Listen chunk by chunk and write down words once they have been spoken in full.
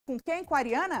com quem? Com a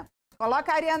Ariana?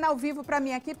 Coloca a Ariana ao vivo para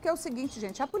mim aqui, porque é o seguinte,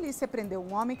 gente, a polícia prendeu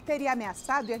um homem que teria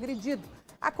ameaçado e agredido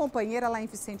a companheira lá em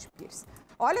Vicente Pires.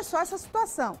 Olha só essa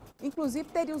situação. Inclusive,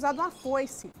 teria usado uma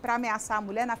foice para ameaçar a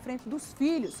mulher na frente dos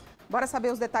filhos. Bora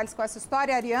saber os detalhes com essa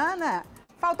história, Ariana?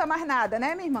 Falta mais nada,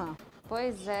 né, minha irmã?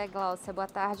 Pois é, Glaucia, boa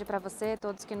tarde para você,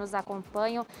 todos que nos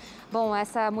acompanham. Bom,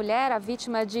 essa mulher, a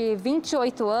vítima de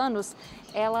 28 anos,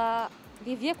 ela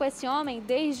vivia com esse homem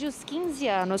desde os 15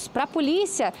 anos. Para a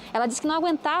polícia, ela disse que não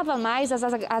aguentava mais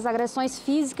as agressões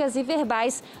físicas e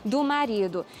verbais do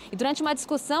marido. E durante uma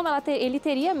discussão, ele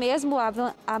teria mesmo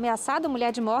ameaçado a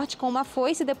mulher de morte com uma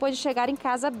foice depois de chegar em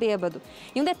casa bêbado.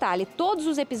 E um detalhe, todos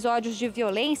os episódios de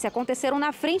violência aconteceram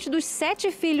na frente dos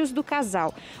 7 filhos do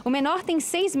casal. O menor tem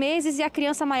 6 meses e a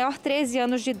criança maior 13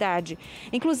 anos de idade.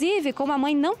 Inclusive, como a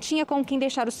mãe não tinha com quem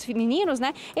deixar os meninos,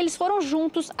 né, eles foram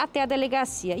juntos até a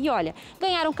delegacia. E olha,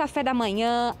 ganharam café da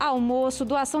manhã, almoço,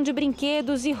 doação de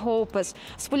brinquedos e roupas.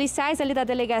 Os policiais ali da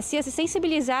delegacia se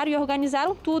sensibilizaram e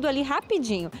organizaram tudo ali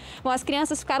rapidinho. Bom, as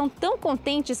crianças ficaram tão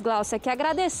contentes, Glaucia, que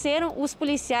agradeceram os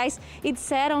policiais e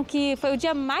disseram que foi o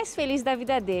dia mais feliz da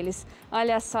vida deles.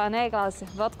 Olha só, né, Glaucia?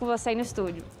 Volto com você aí no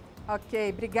estúdio. Ok,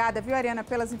 obrigada, viu, Ariana,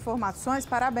 pelas informações.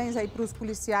 Parabéns aí para os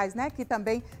policiais, né, que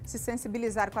também se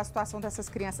sensibilizaram com a situação dessas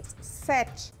crianças.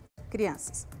 7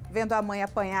 crianças vendo a mãe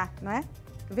apanhar, não é?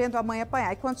 Vendo a mãe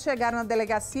apanhar. E quando chegaram na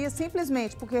delegacia,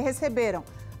 simplesmente porque receberam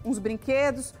uns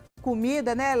brinquedos,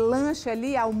 comida, né, lanche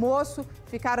ali, almoço,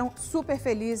 ficaram super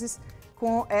felizes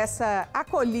com essa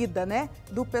acolhida, né,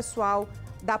 do pessoal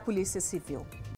da Polícia Civil.